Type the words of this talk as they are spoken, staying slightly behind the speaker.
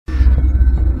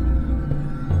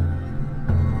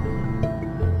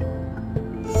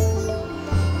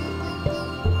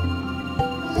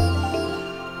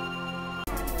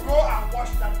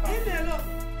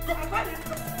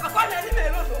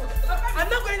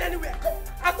anywhere.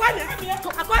 I'm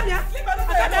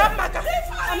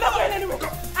not going anywhere.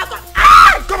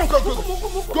 Come on,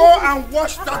 go and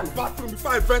wash that bathroom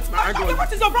before I vent my anger.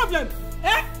 What is your problem?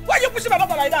 Eh? Why are you pushing my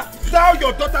daughter like that? Tell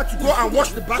your daughter to go and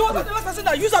wash the bathroom. So that's the last person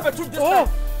that use her bathroom this time.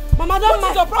 Mama, don't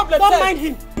mind your problem. Don't mind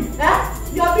him.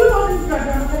 You are doing all this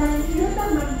and you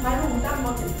enter my room without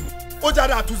nothing.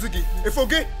 Ojada Atuzigi, if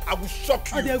okay, I will shock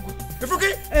you. If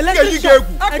okay,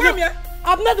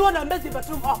 I'm not the one that messed the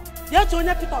bathroom up. You have to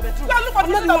only put our bathroom.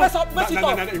 I'm not the one that messed it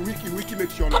up. Wiki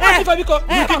make sure.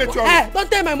 Don't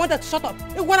tell my mother to shut up.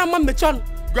 When I'm on Mechon,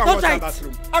 go and wash the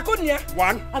bathroom. I couldn't hear.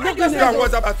 One. I'm not going anywhere. Go and wash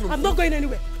the bathroom. I'm not going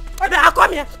anywhere. I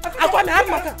come here.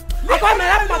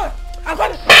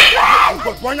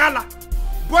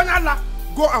 Buanyala,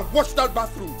 go and wash that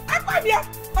bathroom. I come here.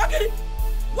 Okay.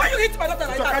 Why you hit my daughter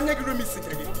like that?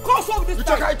 Go solve this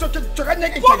time.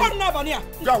 Go on now, Vania.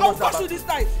 I'll wash you this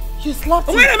time. She slapped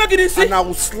you. And I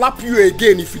will slap you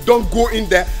again if you don't go in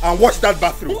there and wash that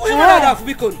bathroom. I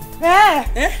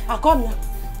come here.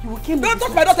 You will kill me. Don't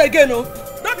touch my daughter again, no.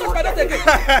 Don't touch my daughter again.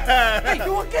 Hey,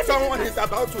 you will kill me. Someone is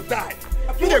about to die.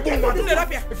 If you want to go on, leave my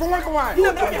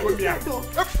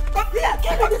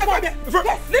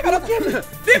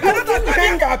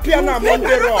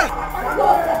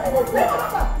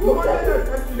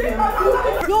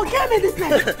you'll kill me this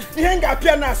night. You ain't got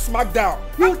piano smackdown.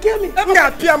 You'll kill me. You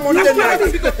got piano Monday night.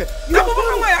 You'll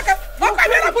kill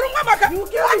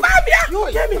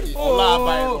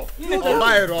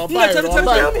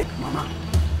me.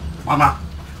 Mama,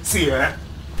 see here.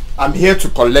 I'm here to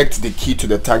collect the key to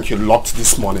the tank you locked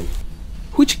this morning.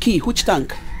 Which key? Which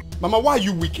tank? Mama, why are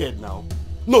you wicked now?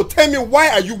 No, tell me, why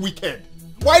are you wicked?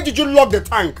 Why did you lock the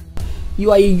tank?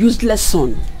 You are a useless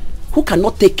son who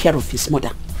cannot take care of his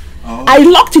mother. I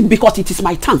locked it because it is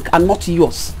my tank and not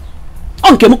yours.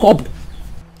 Oh,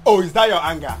 is that your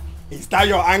anger? Is that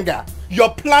your anger?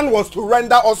 Your plan was to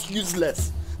render us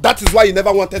useless. That is why you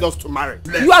never wanted us to marry.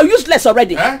 You are useless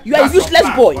already. You are a useless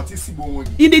boy.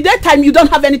 In the daytime, you don't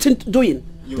have anything doing.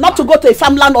 Not to go to a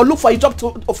farmland or look for a job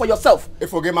for yourself.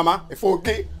 If okay, Mama, if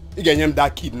okay, you can name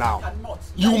that key now.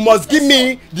 You must give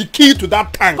me the key to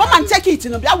that tank. Come and take it.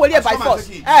 By force.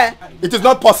 It is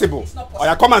not possible. Or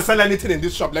you come and sell anything in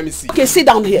this shop. Let me see. Okay, sit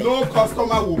down here. No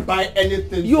customer will buy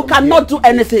anything. You cannot do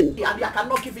anything.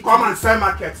 Come and sell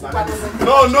markets. No,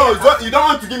 you don't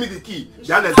want to give me the key.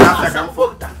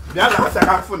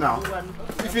 Now.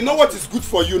 If you know what is good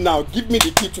for you now, give me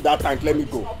the key to that tank. Let me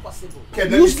go. Okay,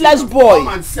 useless boy. Come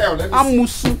and sell. I'm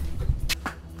Musu.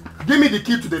 Give me the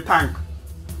key to the tank.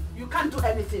 You can't do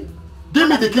anything. Give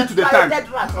me the key to the tank.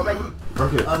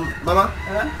 Okay. Mama.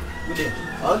 I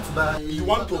want to buy. You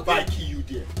want to buy key, you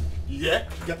dear? Yeah?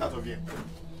 Get out of here.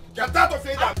 Get out of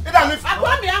here. Come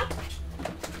here.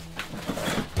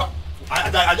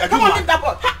 Come on, leave that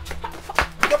boy.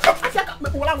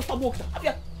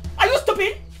 Are you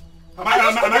stupid? Am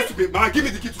I stupid? Mama, give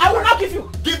me the key to the tank. I will not give you.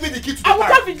 Give me the key to the tank. I will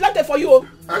call vigilante for you.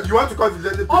 You want to call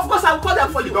vigilante? Of course, I will call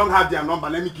them for you. You don't have their number.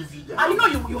 Let me give you their number. I know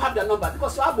you have their number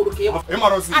because you have Boroke. I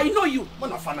know you. I'm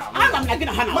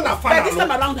this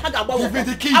time around, give me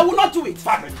the key. I will not do it.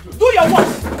 Do your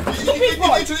worst. Stupid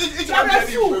boy.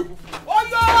 Oh,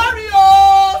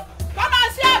 Yorio! Come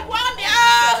and see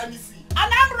Akwamia! And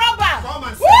I'm robber! Come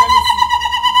and see!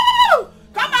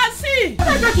 Come and see! What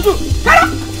are you trying to do? Get up!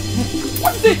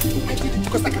 What is it?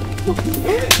 Because I can.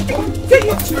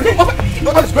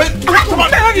 What is great? Come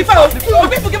on! You fell!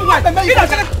 Forgive me, why? You know,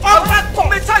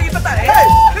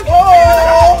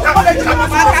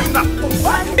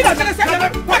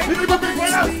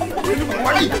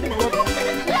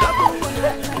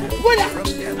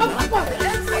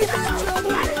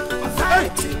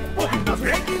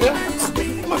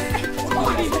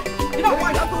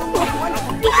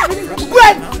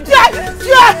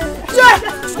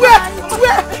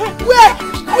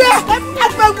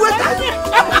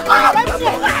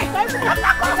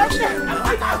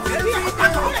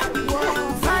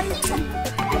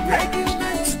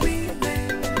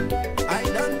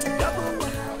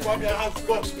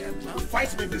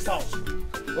 Fight me in this house.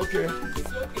 Okay,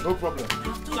 no problem.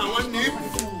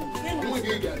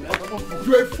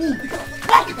 You're a fool.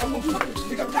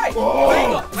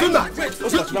 Zuna. It's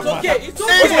okay. It's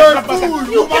okay. You're a fool.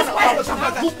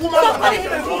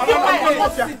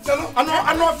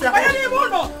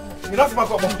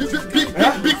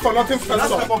 Big for nothing first.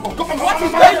 It's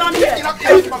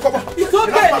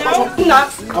okay now.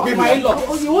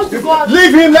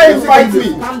 Leave him, let him fight me.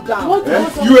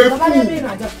 You're a fool.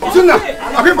 Zuna,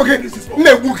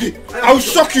 I will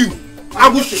shock you. I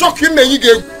will shock you, man.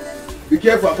 Be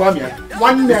careful, Akwamia.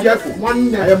 One be careful.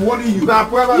 One I am warning you. You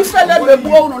fell in the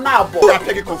bone now.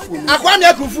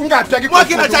 Akwamia Kufunga, take it. What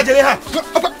can I charge you?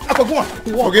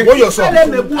 Okay, what your son?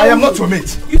 I am not your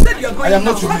mate. You said you are going. I am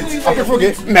not your mate. Okay,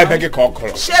 forget. Me beg a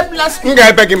cockle. Shameless.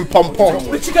 I beg him pom pom.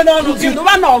 We chicken on you. No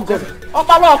one not good.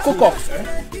 Opala cook.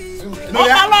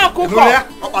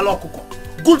 Opala cook.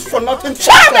 Good for nothing.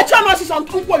 Shut up, the channel is on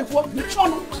 2.4. Shut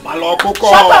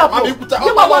up.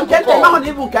 You want one can't tell me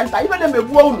even can't. Even them a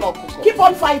won't. Keep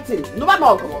on fighting. No one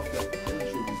not good.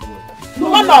 No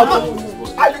one not good.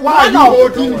 Why are you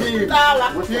holding him?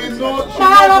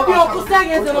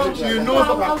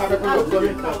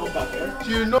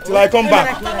 You know. Till I come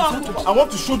back. I want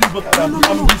to show this, but I'm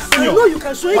senior. No, you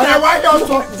can show it. Why don't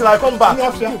till I come back?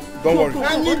 Don't worry.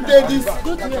 Any day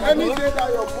that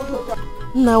you're going.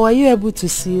 Now, were you able to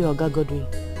see Oga Godwin?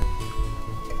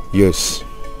 Yes.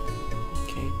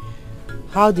 Okay.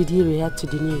 How did he react to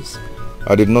the news?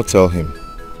 I did not tell him.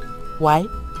 Why?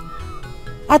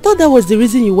 I thought that was the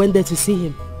reason you went there to see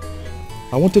him.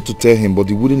 I wanted to tell him, but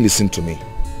he wouldn't listen to me.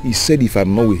 He said if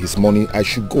I'm not with his money, I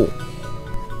should go.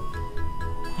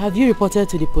 Have you reported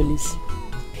to the police?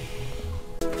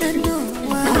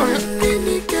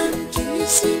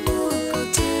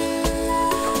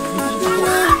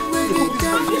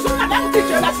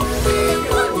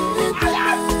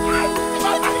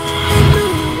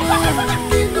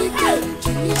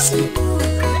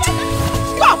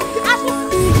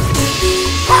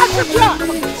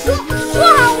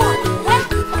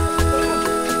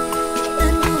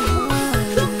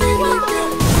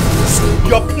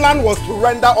 Your plan was to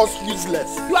render us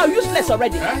useless. You are useless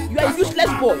already. You are a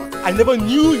useless boy. I never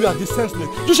knew you are this senseless.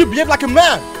 You should behave like a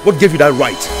man. What gave you that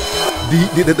right?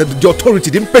 The authority,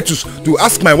 the impetus to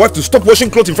ask my wife to stop washing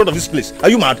clothes in front of this place. Are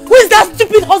you mad? Who is that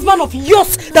stupid husband of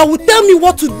yours that will tell me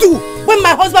what to do when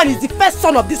my husband is the first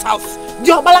son of this house?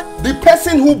 The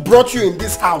person who brought you in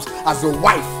this house as a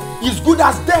wife is good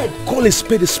as dead. Call a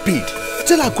spade a spade.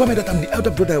 Tell Kwame that I'm the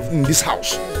elder brother in this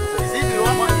house.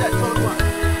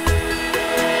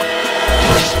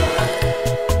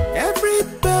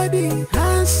 Everybody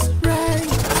has rights.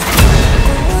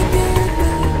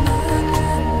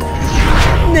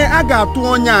 I got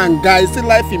 2 young guys,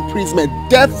 life imprisonment,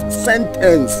 death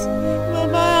sentence.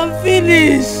 Mama, I'm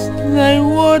finished. My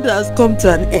world has come to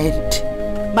an end.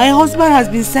 My husband has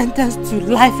been sentenced to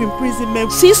life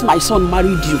imprisonment. Since my son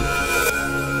married you,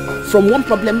 from one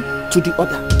problem to the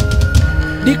other,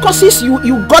 the causes you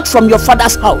got from your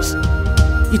father's house,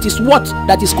 it is what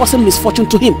that is causing misfortune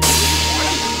to him.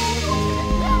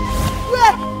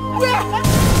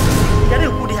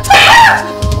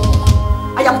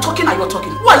 I am talking and you're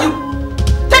talking. Who are you?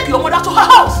 Take your mother to her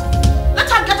house. Let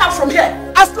her get out from here.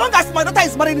 As long as my daughter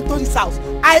is married into this house,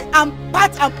 I am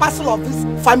part and parcel of this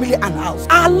family and house.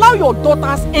 Allow your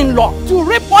daughters-in-law to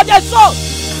reap what they sow.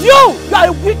 You are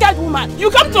a wicked woman. You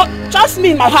come to trust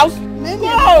me in my house.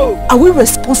 Go. Are we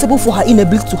responsible for her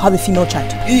inability to have a female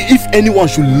child? If anyone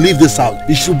should leave this house,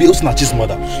 it should be Osinachi's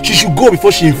mother. She should go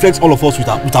before she infects all of us with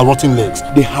her rotten legs.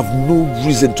 They have no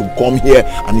reason to come here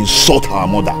and insult our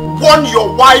mother. Warn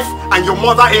your wife and your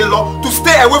mother-in-law to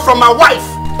stay away from my wife.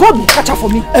 God will catch her for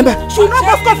me. She will not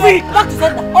go scot-free. Back to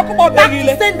sender. Back to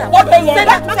sender.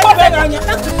 Back to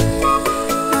sender.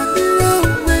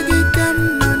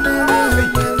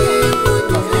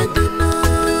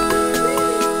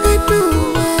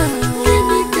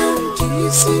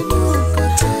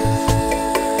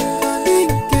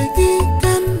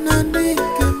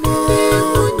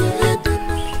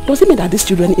 Does it mean that these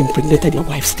children impregnated their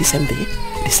wives the same day,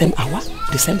 the same hour,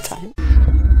 the same time?